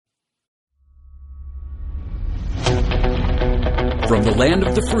From the land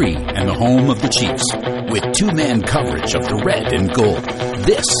of the free and the home of the Chiefs, with two-man coverage of the red and gold,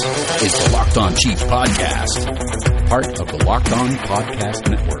 this is the Locked On Chiefs podcast, part of the Locked On Podcast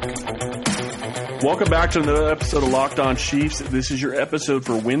Network. Welcome back to another episode of Locked On Chiefs. This is your episode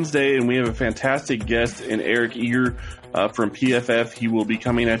for Wednesday, and we have a fantastic guest in Eric Eager from PFF. He will be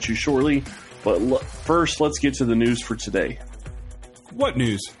coming at you shortly, but first, let's get to the news for today. What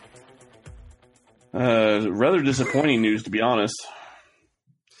news? Rather disappointing news, to be honest.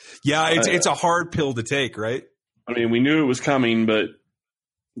 Yeah, it's a hard pill to take, right? I mean, we knew it was coming, but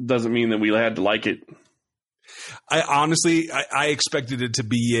doesn't mean that we had to like it. I expected it to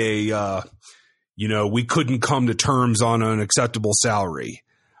be we couldn't come to terms on an acceptable salary.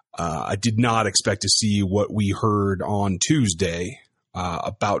 I did not expect to see what we heard on Tuesday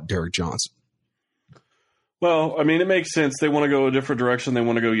about Derek Johnson. Well, I mean, it makes sense. They want to go a different direction. They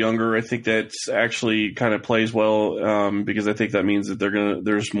want to go younger. I think that's actually kind of plays well because I think that means that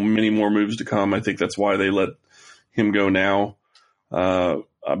there's many more moves to come. I think that's why they let him go now. But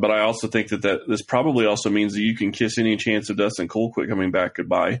I also think that this probably also means that you can kiss any chance of Dustin Colquitt coming back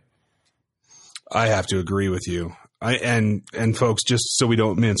goodbye. I have to agree with you. And folks, just so we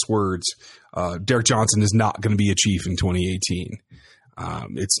don't mince words, Derek Johnson is not going to be a Chief in 2018.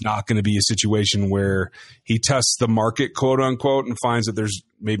 It's not going to be a situation where he tests the market, quote unquote, and finds that there's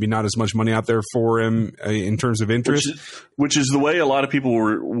maybe not as much money out there for him in terms of interest. Which is the way a lot of people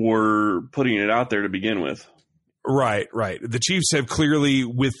were putting it out there to begin with. Right. The Chiefs have clearly,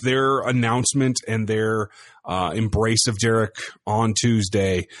 with their announcement and their embrace of Derek on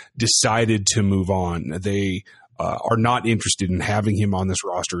Tuesday, decided to move on. They are not interested in having him on this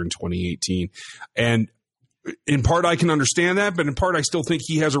roster in 2018. And in part, I can understand that, but in part, I still think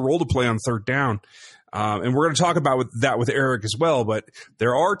he has a role to play on third down. And we're going to talk about that with Eric as well. But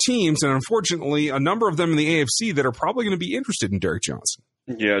there are teams, and unfortunately, a number of them in the AFC that are probably going to be interested in Derek Johnson.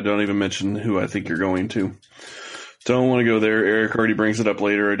 Yeah, don't even mention who I think you're going to. Don't want to go there. Eric already brings it up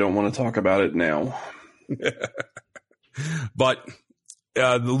later. I don't want to talk about it now. But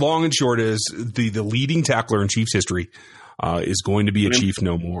the long and short is the leading tackler in Chiefs history is going to be a Chief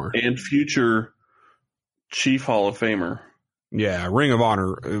no more. And future Chief Hall of Famer. Yeah, Ring of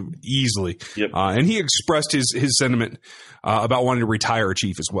Honor, easily. Yep. And he expressed his sentiment about wanting to retire a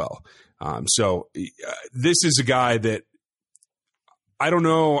Chief as well. So this is a guy that, I don't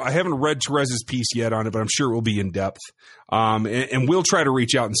know, I haven't read Terez's piece yet on it, but I'm sure it will be in depth. And we'll try to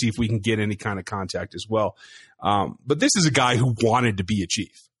reach out and see if we can get any kind of contact as well. But this is a guy who wanted to be a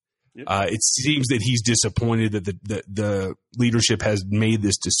Chief. Yep. It seems that he's disappointed that the leadership has made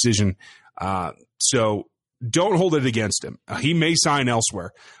this decision. So don't hold it against him. He may sign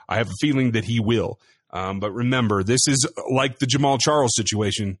elsewhere. I have a feeling that he will. But remember, this is like the Jamal Charles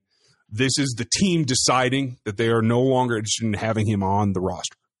situation. This is the team deciding that they are no longer interested in having him on the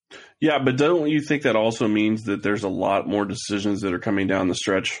roster. Yeah, but don't you think that also means that there's a lot more decisions that are coming down the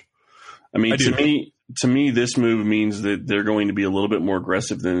stretch? I mean, to me, this move means that they're going to be a little bit more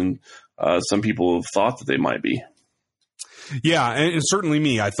aggressive than some people have thought that they might be. Yeah, and certainly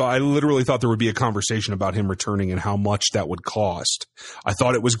me. I literally thought there would be a conversation about him returning and how much that would cost. I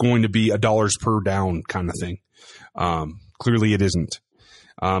thought it was going to be a dollars per down kind of thing. Clearly it isn't.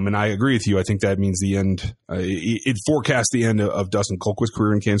 And I agree with you. I think that means the end. It forecasts the end of Dustin Colquitt's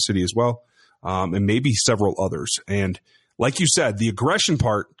career in Kansas City as well, and maybe several others. And like you said, the aggression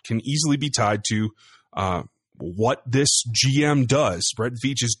part can easily be tied to what this GM does. Brett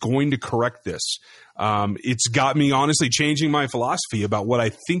Veach is going to correct this. It's got me honestly changing my philosophy about what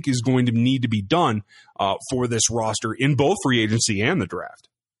I think is going to need to be done for this roster in both free agency and the draft.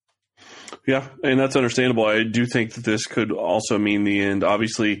 Yeah, and that's understandable. I do think that this could also mean the end.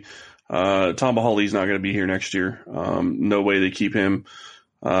 Obviously, Tom Bahali's not going to be here next year. No way they keep him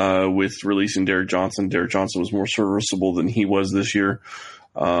with releasing Derek Johnson. Derek Johnson was more serviceable than he was this year.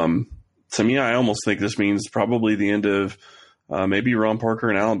 To me, I almost think this means probably the end of maybe Ron Parker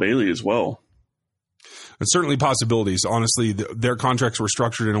and Alan Bailey as well. And certainly possibilities. Honestly, their contracts were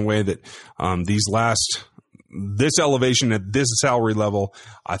structured in a way that this elevation at this salary level,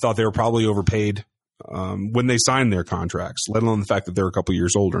 I thought they were probably overpaid when they signed their contracts, let alone the fact that they're a couple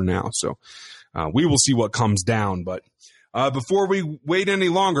years older now. So we will see what comes down. But before we wait any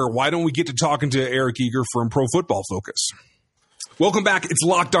longer, why don't we get to talking to Eric Eager from Pro Football Focus? Welcome back. It's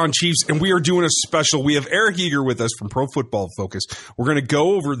Locked On Chiefs, and we are doing a special. We have Eric Eager with us from Pro Football Focus. We're going to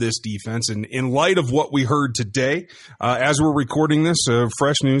go over this defense, and in light of what we heard today, as we're recording this,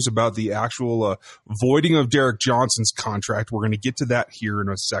 fresh news about the actual voiding of Derek Johnson's contract. We're going to get to that here in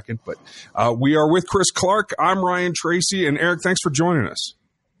a second, but we are with Chris Clark. I'm Ryan Tracy, and Eric, thanks for joining us.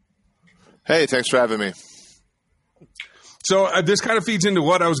 Hey, thanks for having me. So this kind of feeds into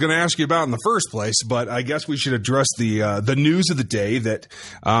what I was going to ask you about in the first place, but I guess we should address the news of the day that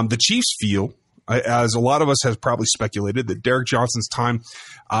the Chiefs feel, as a lot of us have probably speculated, that Derek Johnson's time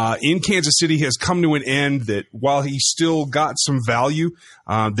in Kansas City has come to an end, that while he still got some value,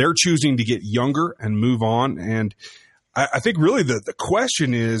 they're choosing to get younger and move on. And I think really the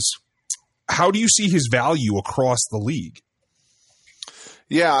question is, how do you see his value across the league?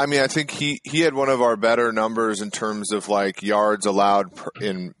 Yeah, I mean, I think he had one of our better numbers in terms of like yards allowed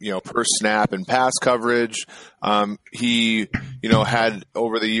per snap and pass coverage. He, had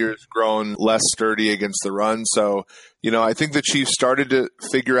over the years grown less sturdy against the run. So, I think the Chiefs started to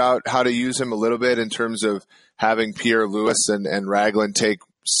figure out how to use him a little bit in terms of having Pierre Lewis and Ragland take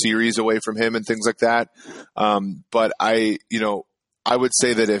series away from him and things like that. But I would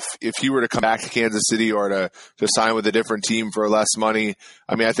say that if he were to come back to Kansas City or to sign with a different team for less money,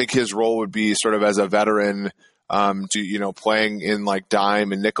 I mean, I think his role would be sort of as a veteran, playing in like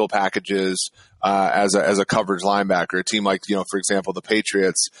dime and nickel packages as a coverage linebacker. A team like, for example, the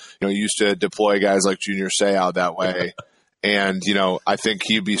Patriots, used to deploy guys like Junior Seau that way. And, I think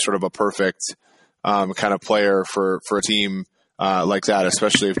he'd be sort of a perfect kind of player for a team like that,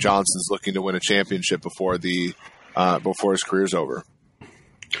 especially if Johnson's looking to win a championship before his career's over.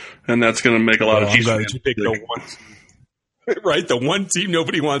 And that's going to make a lot of Chiefs fans pick the one team, right? The one team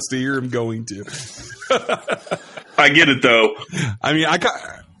nobody wants to hear him going to. I get it, though. I mean,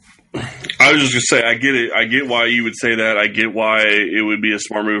 I was just going to say, I get it. I get why you would say that. I get why it would be a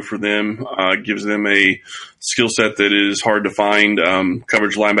smart move for them. It gives them a skill set that is hard to find.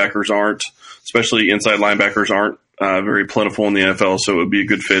 Coverage linebackers aren't, especially inside linebackers aren't very plentiful in the NFL, so it would be a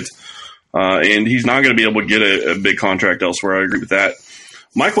good fit. And he's not going to be able to get a big contract elsewhere. I agree with that.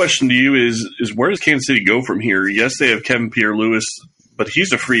 My question to you is where does Kansas City go from here? Yes, they have Kevin Pierre-Louis, but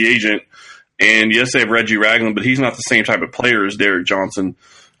he's a free agent. And yes, they have Reggie Ragland, but he's not the same type of player as Derek Johnson.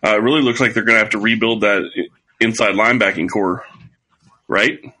 It really looks like they're going to have to rebuild that inside linebacking core,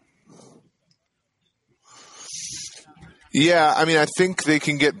 right? Yeah, I mean, I think they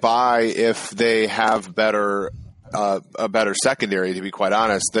can get by if they have a better secondary, to be quite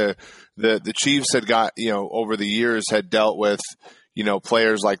honest. The Chiefs had got, over the years had dealt with,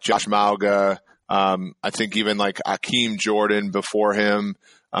 players like Josh Mauga, I think even like Akeem Jordan before him,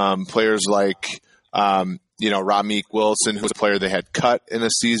 players like, Ramik Wilson, who was a player they had cut in a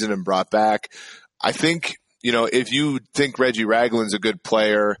season and brought back. I think, if you think Reggie Ragland's a good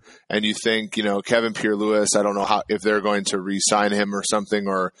player and you think, Kevin Pierre-Louis, I don't know if they're going to re-sign him or something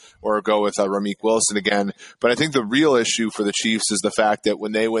or go with Ramik Wilson again. But I think the real issue for the Chiefs is the fact that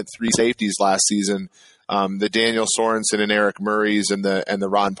when they went three safeties last season, the Daniel Sorensen and Eric Murrays and the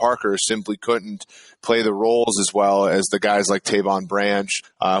Ron Parkers simply couldn't play the roles as well as the guys like Tavon Branch,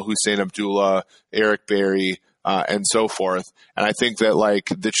 Hussein Abdullah, Eric Berry, and so forth. And I think that like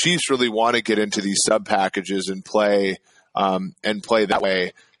the Chiefs really want to get into these sub packages and play that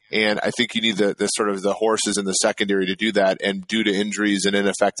way. And I think you need the sort of the horses in the secondary to do that. And due to injuries and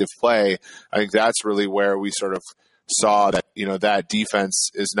ineffective play, I think that's really where we sort of saw that, that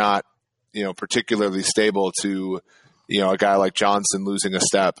defense is not, particularly stable to, a guy like Johnson losing a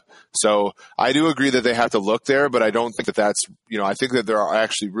step. So I do agree that they have to look there, but I don't think that that's, I think that there are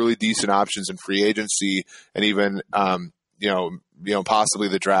actually really decent options in free agency and even, possibly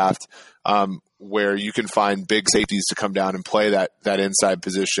the draft, where you can find big safeties to come down and play that inside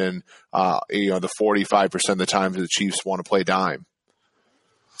position, the 45% of the time the Chiefs want to play dime.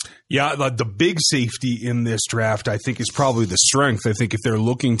 Yeah, the big safety in this draft, I think, is probably the strength. I think if they're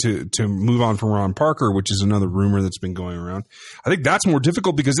looking to move on from Ron Parker, which is another rumor that's been going around, I think that's more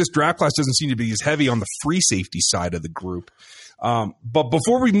difficult because this draft class doesn't seem to be as heavy on the free safety side of the group. But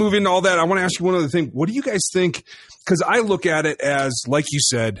before we move into all that, I want to ask you one other thing. What do you guys think? Because I look at it as, like you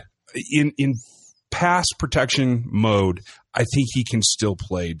said, in pass protection mode, I think he can still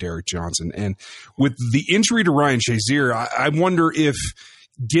play Derek Johnson. And with the injury to Ryan Shazier, I wonder if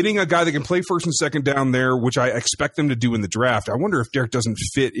getting a guy that can play first and second down there, which I expect them to do in the draft, I wonder if Derek doesn't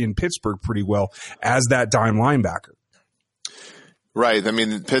fit in Pittsburgh pretty well as that dime linebacker. Right. I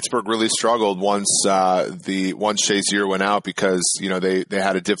mean, Pittsburgh really struggled once Shazier went out because, they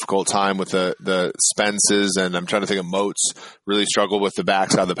had a difficult time with the Spences, and I'm trying to think of Moats really struggled with the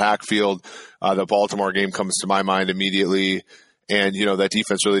backside of the backfield. The Baltimore game comes to my mind immediately, and, that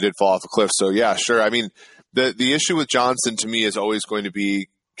defense really did fall off a cliff. So, yeah, sure. I mean, the issue with Johnson to me is always going to be,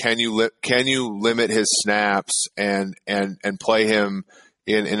 can you limit his snaps and play him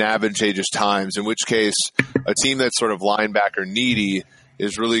in advantageous times, in which case a team that's sort of linebacker needy,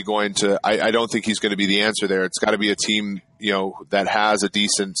 is really going to. I don't think he's going to be the answer there. It's got to be a team, that has a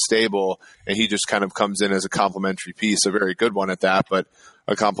decent stable, and he just kind of comes in as a complementary piece, a very good one at that, but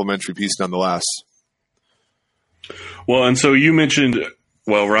a complementary piece nonetheless. Well, and so you mentioned.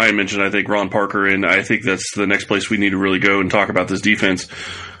 Well, Ryan mentioned, I think, Ron Parker, and I think that's the next place we need to really go and talk about this defense.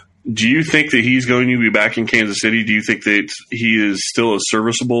 Do you think that he's going to be back in Kansas City? Do you think that he is still a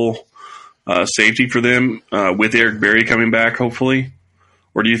serviceable safety for them with Eric Berry coming back, hopefully?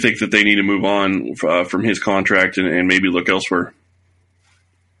 Or do you think that they need to move on from his contract and maybe look elsewhere?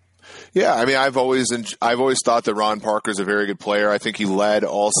 Yeah, I mean, I've always thought that Ron Parker is a very good player. I think he led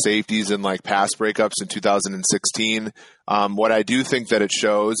all safeties in pass breakups in 2016. What I do think that it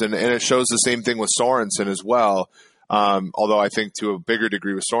shows, and it shows the same thing with Sorensen as well. Although I think to a bigger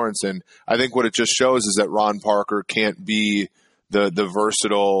degree with Sorensen, I think what it just shows is that Ron Parker can't be the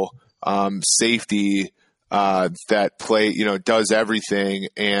versatile safety that does everything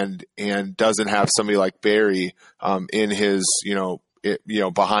and doesn't have somebody like Berry in his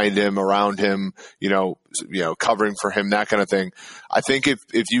behind him, around him, covering for him, that kind of thing. I think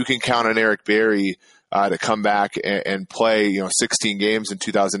if you can count on Eric Berry to come back and play 16 games in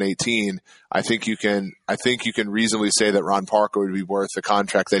 2018, I think you can reasonably say that Ron Parker would be worth the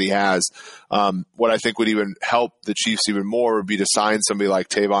contract that he has. What I think would even help the Chiefs even more would be to sign somebody like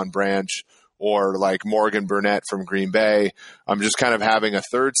Tavon Branch or like Morgan Burnett from Green Bay. I'm just kind of having a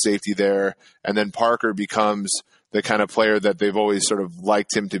third safety there, and then Parker becomes the kind of player that they've always sort of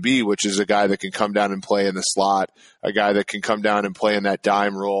liked him to be, which is a guy that can come down and play in the slot, a guy that can come down and play in that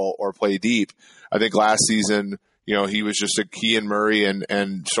dime role or play deep. I think last season, he was just he and Murray and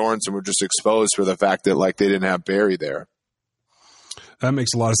Sorensen were just exposed for the fact that they didn't have Berry there. That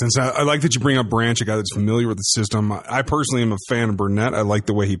makes a lot of sense. I like that you bring up Branch, a guy that's familiar with the system. I personally am a fan of Burnett. I like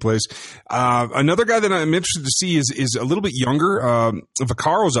the way he plays. Another guy that I'm interested to see is a little bit younger.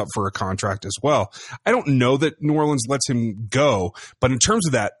 Vaccaro's up for a contract as well. I don't know that New Orleans lets him go, but in terms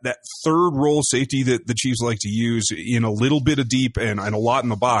of that third role safety that the Chiefs like to use in a little bit of deep and a lot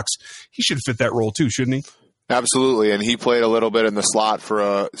in the box, he should fit that role too, shouldn't he? Absolutely, and he played a little bit in the slot for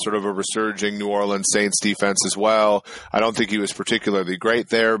a sort of a resurging New Orleans Saints defense as well. I don't think he was particularly great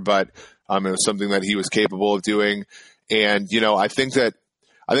there, but it was something that he was capable of doing. And I think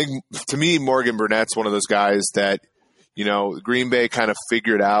to me, Morgan Burnett's one of those guys that Green Bay kind of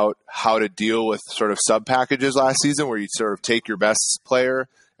figured out how to deal with sort of sub packages last season, where you sort of take your best player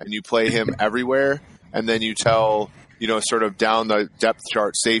and you play him everywhere, and then you tell sort of down the depth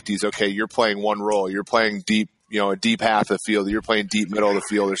chart safeties, okay, you're playing one role. You're playing deep, a deep half of the field. You're playing deep middle of the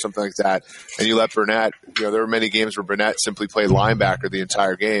field or something like that. And you let Burnett, there were many games where Burnett simply played linebacker the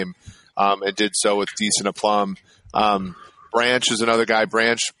entire game and did so with decent aplomb. Branch is another guy.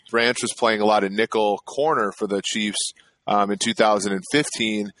 Branch was playing a lot of nickel corner for the Chiefs in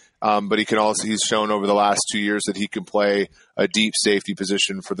 2015, but he's shown over the last 2 years that he can play a deep safety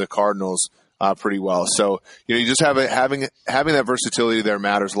position for the Cardinals pretty well. So, you just having that versatility there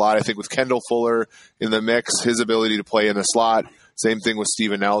matters a lot. I think with Kendall Fuller in the mix, his ability to play in the slot, same thing with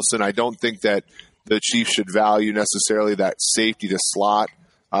Steven Nelson. I don't think that the Chiefs should value necessarily that safety to slot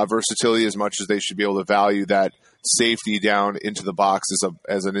versatility as much as they should be able to value that safety down into the box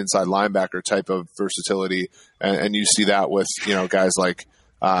as an inside linebacker type of versatility. And you see that with, guys like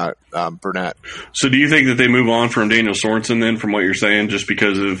Burnett. So do you think that they move on from Daniel Sorensen then, from what you're saying, just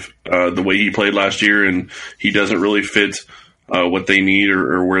because of the way he played last year and he doesn't really fit what they need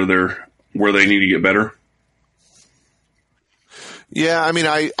or where they need to get better? Yeah, I mean,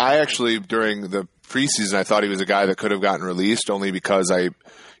 I actually during the preseason I thought he was a guy that could have gotten released only because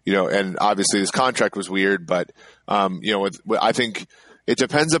and obviously his contract was weird, but I think it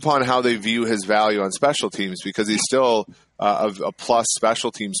depends upon how they view his value on special teams, because he's still a plus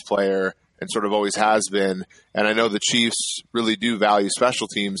special teams player and sort of always has been. And I know the Chiefs really do value special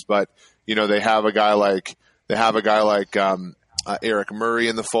teams, but they have a guy like Eric Murray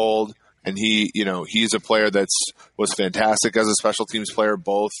in the fold, and he's a player was fantastic as a special teams player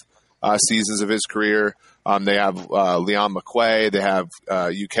both seasons of his career. They have Leon McQuay, they have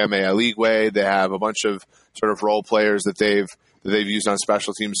Ukeme Aligwe, they have a bunch of sort of role players that they've used on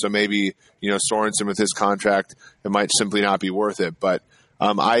special teams. So maybe, Sorensen with his contract, it might simply not be worth it. But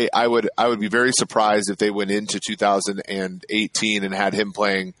I would be very surprised if they went into 2018 and had him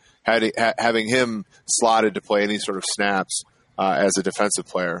having him slotted to play any sort of snaps as a defensive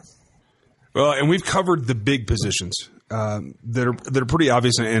player. Well, and we've covered the big positions. that are pretty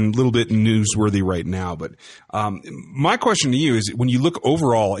obvious and a little bit newsworthy right now. But my question to you is, when you look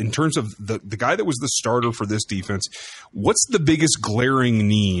overall in terms of the guy that was the starter for this defense, what's the biggest glaring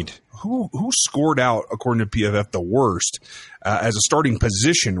need? Who scored out, according to PFF, the worst as a starting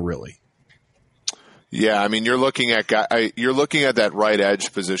position, really? Yeah, I mean, you're looking at that right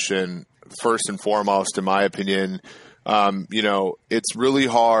edge position first and foremost, in my opinion. It's really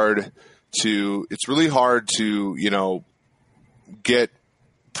hard to get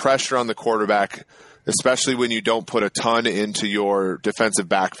pressure on the quarterback, especially when you don't put a ton into your defensive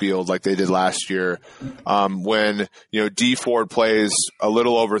backfield like they did last year. When Dee Ford plays a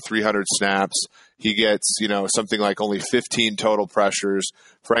little over 300 snaps, he gets something like only 15 total pressures.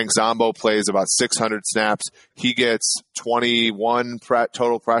 Frank Zombo plays about 600 snaps, he gets 21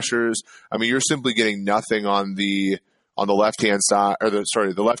 total pressures. I mean, you're simply getting nothing on the left hand side,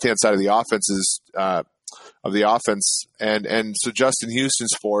 the left hand side of the offense, and so Justin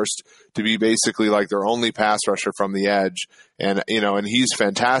Houston's forced to be basically like their only pass rusher from the edge, and he's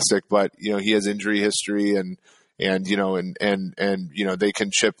fantastic, but he has injury history and they can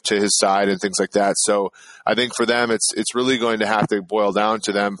chip to his side and things like that. So I think for them, it's really going to have to boil down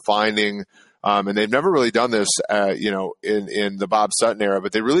to them finding. And they've never really done this, in the Bob Sutton era,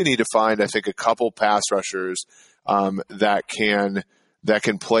 but they really need to find, I think, a couple pass rushers that can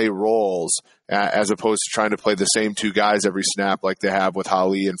play roles as opposed to trying to play the same two guys every snap like they have with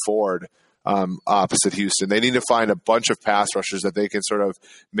Holly and Ford opposite Houston. They need to find a bunch of pass rushers that they can sort of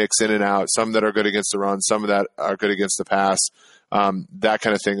mix in and out, some that are good against the run, some that are good against the pass, that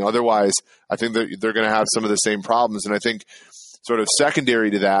kind of thing. Otherwise, I think they're going to have some of the same problems. And I think sort of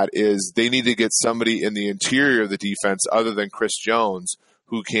secondary to that is they need to get somebody in the interior of the defense other than Chris Jones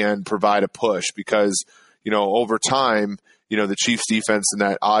who can provide a push, because over time, the Chiefs defense in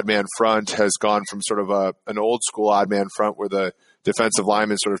that odd man front has gone from sort of an old school odd man front where the defensive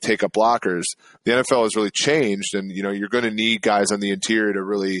linemen sort of take up blockers. The NFL has really changed, and you're going to need guys on the interior to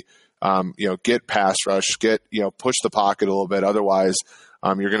really get pass rush, push the pocket a little bit. Otherwise,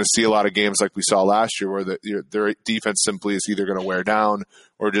 you're going to see a lot of games like we saw last year where their defense simply is either going to wear down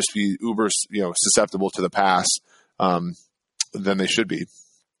or just be uber susceptible to the pass than they should be.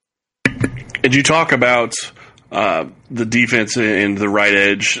 And you talk about the defense and the right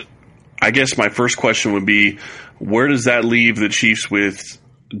edge. I guess my first question would be, where does that leave the Chiefs with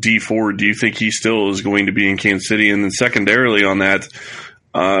Dee Ford? Do you think he still is going to be in Kansas City? And then secondarily on that,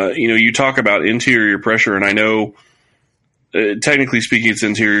 you talk about interior pressure, and I know technically speaking it's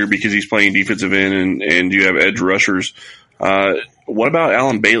interior because he's playing defensive end and you have edge rushers. What about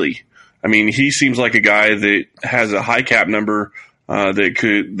Alan Bailey? I mean, he seems like a guy that has a high cap number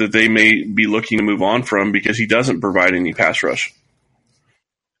that they may be looking to move on from because he doesn't provide any pass rush.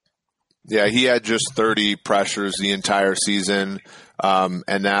 Yeah, he had just 30 pressures the entire season,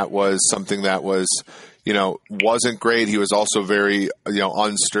 and that was something that was, wasn't great. He was also very,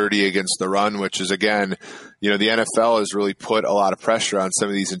 unsturdy against the run, which is, again, the NFL has really put a lot of pressure on some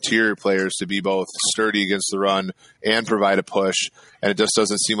of these interior players to be both sturdy against the run and provide a push, and it just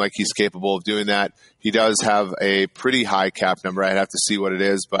doesn't seem like he's capable of doing that. He does have a pretty high cap number. I'd have to see what it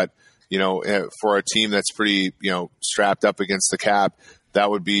is, but, for a team that's pretty, strapped up against the cap, that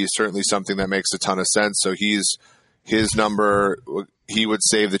would be certainly something that makes a ton of sense. So his number, he would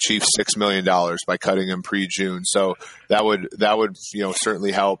save the Chiefs $6 million by cutting him pre-June. So that would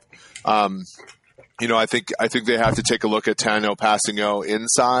certainly help. I think they have to take a look at Tanoh Kpassagnon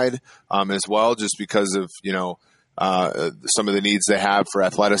inside as well, just because of some of the needs they have for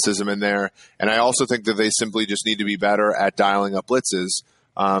athleticism in there. And I also think that they simply just need to be better at dialing up blitzes.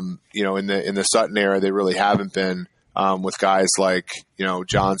 In the Sutton era, they really haven't been. With guys like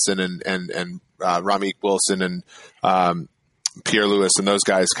Johnson and Ramik Wilson and Pierre Lewis and those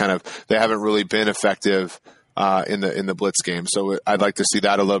guys, they haven't really been effective in the blitz game. So I'd like to see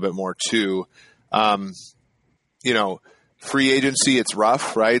that a little bit more too. Free agency, it's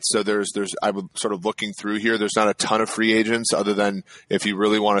rough, right? So I'm sort of looking through here. There's not a ton of free agents other than if you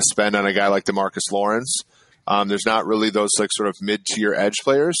really want to spend on a guy like DeMarcus Lawrence. There's not really those sort of mid-tier edge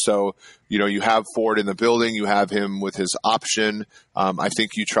players. So, you have Ford in the building. You have him with his option. I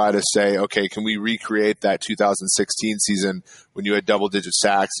think you try to say, okay, can we recreate that 2016 season when you had double-digit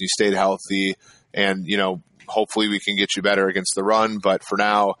sacks and you stayed healthy and, hopefully we can get you better against the run. But for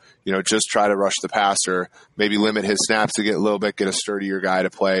now, just try to rush the passer, maybe limit his snaps to get a sturdier guy to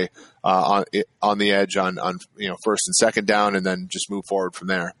play on the edge on first and second down, and then just move forward from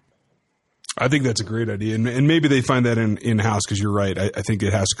there. I think that's a great idea, and maybe they find that in-house, because you're right. I think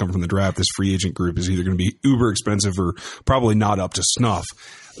it has to come from the draft. This free agent group is either going to be uber expensive or probably not up to snuff.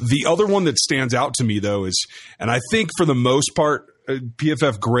 The other one that stands out to me, though, is, and I think for the most part,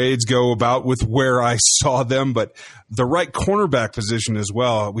 PFF grades go about with where I saw them, but the right cornerback position as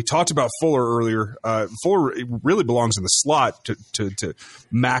well. We talked about Fuller earlier. Fuller really belongs in the slot to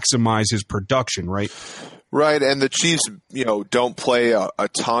maximize his production, right? Right, and the Chiefs, don't play a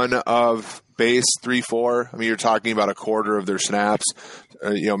ton of base 3-4. I mean, you're talking about a quarter of their snaps,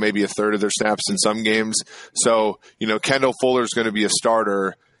 maybe a third of their snaps in some games. So, Kendall Fuller is going to be a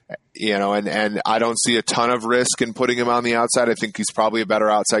starter, and I don't see a ton of risk in putting him on the outside. I think he's probably a better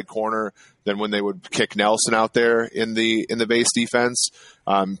outside corner than when they would kick Nelson out there in the base defense.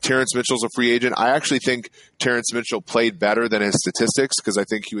 Terrence Mitchell's a free agent. I actually think Terrence Mitchell played better than his statistics, because I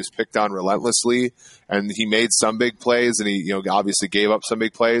think he was picked on relentlessly, and he made some big plays, and he obviously gave up some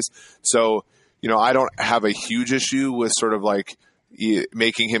big plays. So I don't have a huge issue with sort of like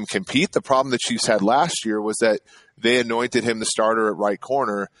making him compete. The problem the Chiefs had last year was that they anointed him the starter at right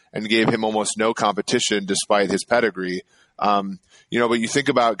corner and gave him almost no competition despite his pedigree. But you think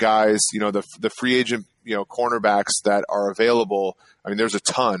about guys, the free agent, cornerbacks that are available. I mean, there's a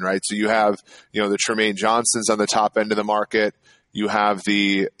ton, right? So you have, the Tremaine Johnsons on the top end of the market. You have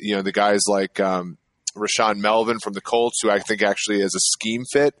the guys like Rashaan Melvin from the Colts, who I think actually as a scheme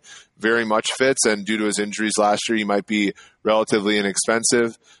fit very much fits, and due to his injuries last year, he might be relatively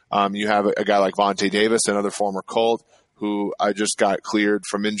inexpensive. You have a guy like Vontae Davis, another former Colt, who I just got cleared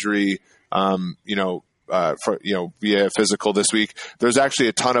from injury, via physical this week. There's actually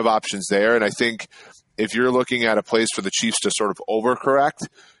a ton of options there, and I think if you're looking at a place for the Chiefs to sort of overcorrect,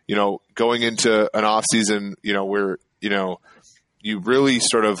 going into an offseason, where you really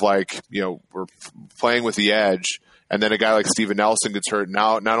sort of like, we're playing with the edge, and then a guy like Steven Nelson gets hurt.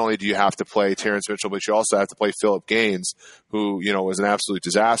 Now, not only do you have to play Terrence Mitchell, but you also have to play Phillip Gaines, who, was an absolute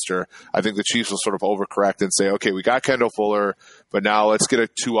disaster. I think the Chiefs will sort of overcorrect and say, okay, we got Kendall Fuller, but now let's get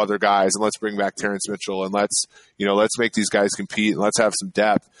two other guys, and let's bring back Terrence Mitchell, and let's make these guys compete, and let's have some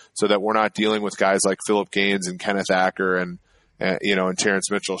depth so that we're not dealing with guys like Phillip Gaines and Kenneth Acker and Terrence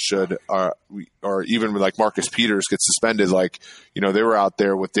Mitchell should, or even like Marcus Peters gets suspended. Like, they were out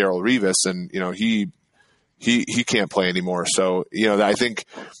there with Darrelle Revis, and, he can't play anymore. So, I think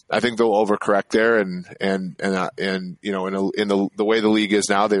they'll overcorrect there, and in the way the league is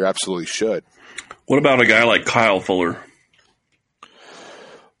now, they absolutely should. What about a guy like Kyle Fuller?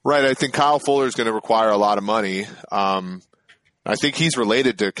 Right. I think Kyle Fuller is going to require a lot of money. I think he's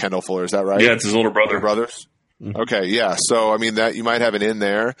related to Kendall Fuller. Is that right? Yeah, it's his older brother. They're brothers. Mm-hmm. Okay. Yeah. So, I mean, that you might have an in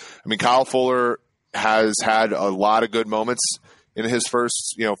there. I mean, Kyle Fuller has had a lot of good moments in his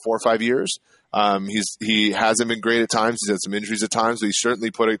first, 4 or 5 years. He hasn't been great at times. He's had some injuries at times, but he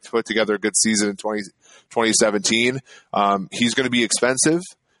certainly put together a good season in 2017. He's going to be expensive.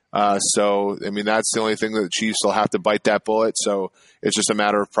 So, I mean, that's the only thing that the Chiefs will have to bite that bullet. So it's just a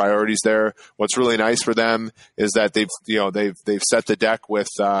matter of priorities there. What's really nice for them is that they've set the deck with,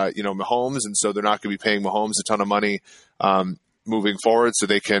 Mahomes. And so they're not going to be paying Mahomes a ton of money, moving forward, so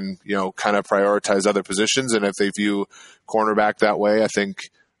they can, kind of prioritize other positions. And if they view cornerback that way, I think,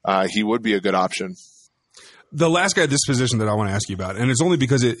 he would be a good option. The last guy at this position that I want to ask you about, and it's only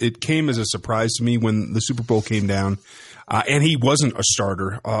because it came as a surprise to me when the Super Bowl came down, and he wasn't a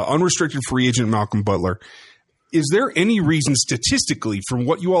starter, unrestricted free agent Malcolm Butler. Is there any reason statistically, from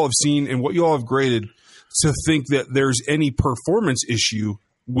what you all have seen and what you all have graded, to think that there's any performance issue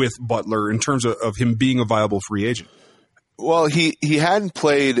with Butler in terms of him being a viable free agent? Well, he hadn't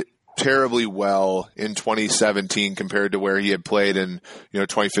played terribly well in 2017 compared to where he had played in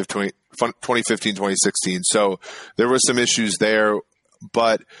 2015, 2016. So there was some issues there,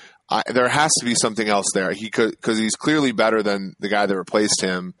 but there has to be something else there. Because he's clearly better than the guy that replaced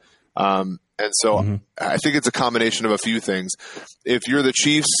him. And so I think it's a combination of a few things. If you're the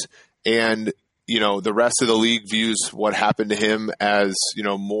Chiefs and the rest of the league views what happened to him as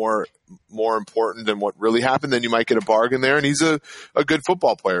more important than what really happened, then you might get a bargain there. And he's a good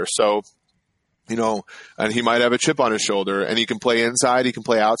football player. So, and he might have a chip on his shoulder, and he can play inside, he can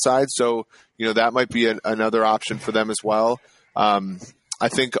play outside. So, that might be another option for them as well. I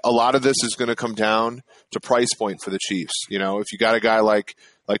think a lot of this is going to come down to price point for the Chiefs. If you got a guy like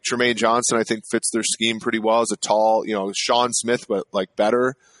Tremaine Johnson, I think fits their scheme pretty well as a tall, Sean Smith, but like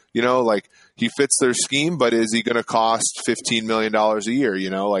better, he fits their scheme, but is he going to cost $15 million a year?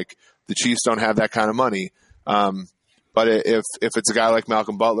 The Chiefs don't have that kind of money. But if it's a guy like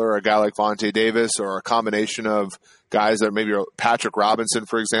Malcolm Butler or a guy like Vontae Davis or a combination of guys that maybe Patrick Robinson,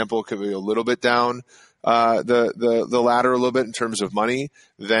 for example, could be a little bit down, the ladder a little bit in terms of money,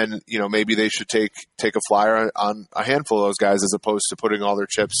 then maybe they should take a flyer on a handful of those guys as opposed to putting all their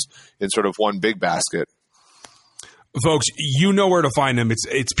chips in sort of one big basket. Folks, you know where to find him.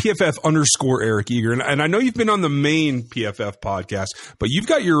 It's PFF_Eric Eager. And I know you've been on the main PFF podcast, but you've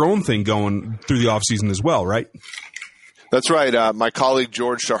got your own thing going through the offseason as well, right? That's right. My colleague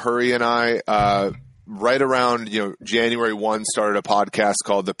George Shahuri and I, right around January 1, started a podcast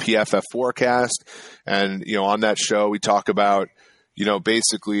called the PFF Forecast. And on that show we talk about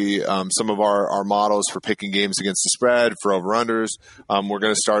basically some of our models for picking games against the spread, for over-unders. We're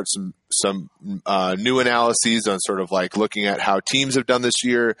going to start some new analyses on sort of like looking at how teams have done this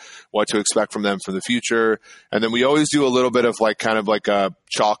year, what to expect from them for the future. And then we always do a little bit of like kind of like a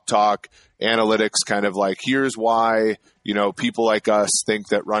chalk talk analytics, kind of like, here's why people like us think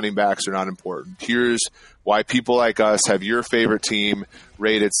that running backs are not important. Here's why people like us have your favorite team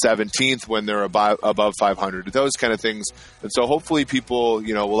rated 17th when they're above 500. Those kind of things. And so hopefully people,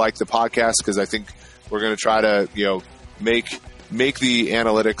 will like the podcast, because I think we're going to try to, make the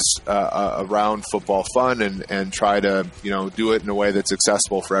analytics around football fun and try to, do it in a way that's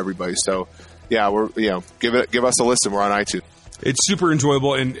accessible for everybody. So yeah, we're, give us a listen. We're on iTunes. It's super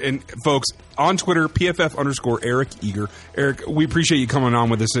enjoyable. And folks, on Twitter, PFF_Eric Eager. Eric, we appreciate you coming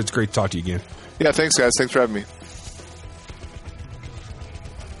on with us. It's great to talk to you again. Yeah, thanks, guys. Thanks for having me.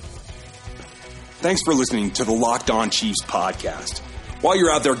 Thanks for listening to the Locked On Chiefs podcast. While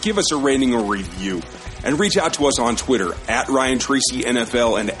you're out there, give us a rating or review. And reach out to us on Twitter, @Ryan Tracy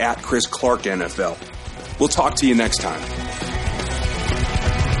NFL and @Chris Clark NFL. We'll talk to you next time.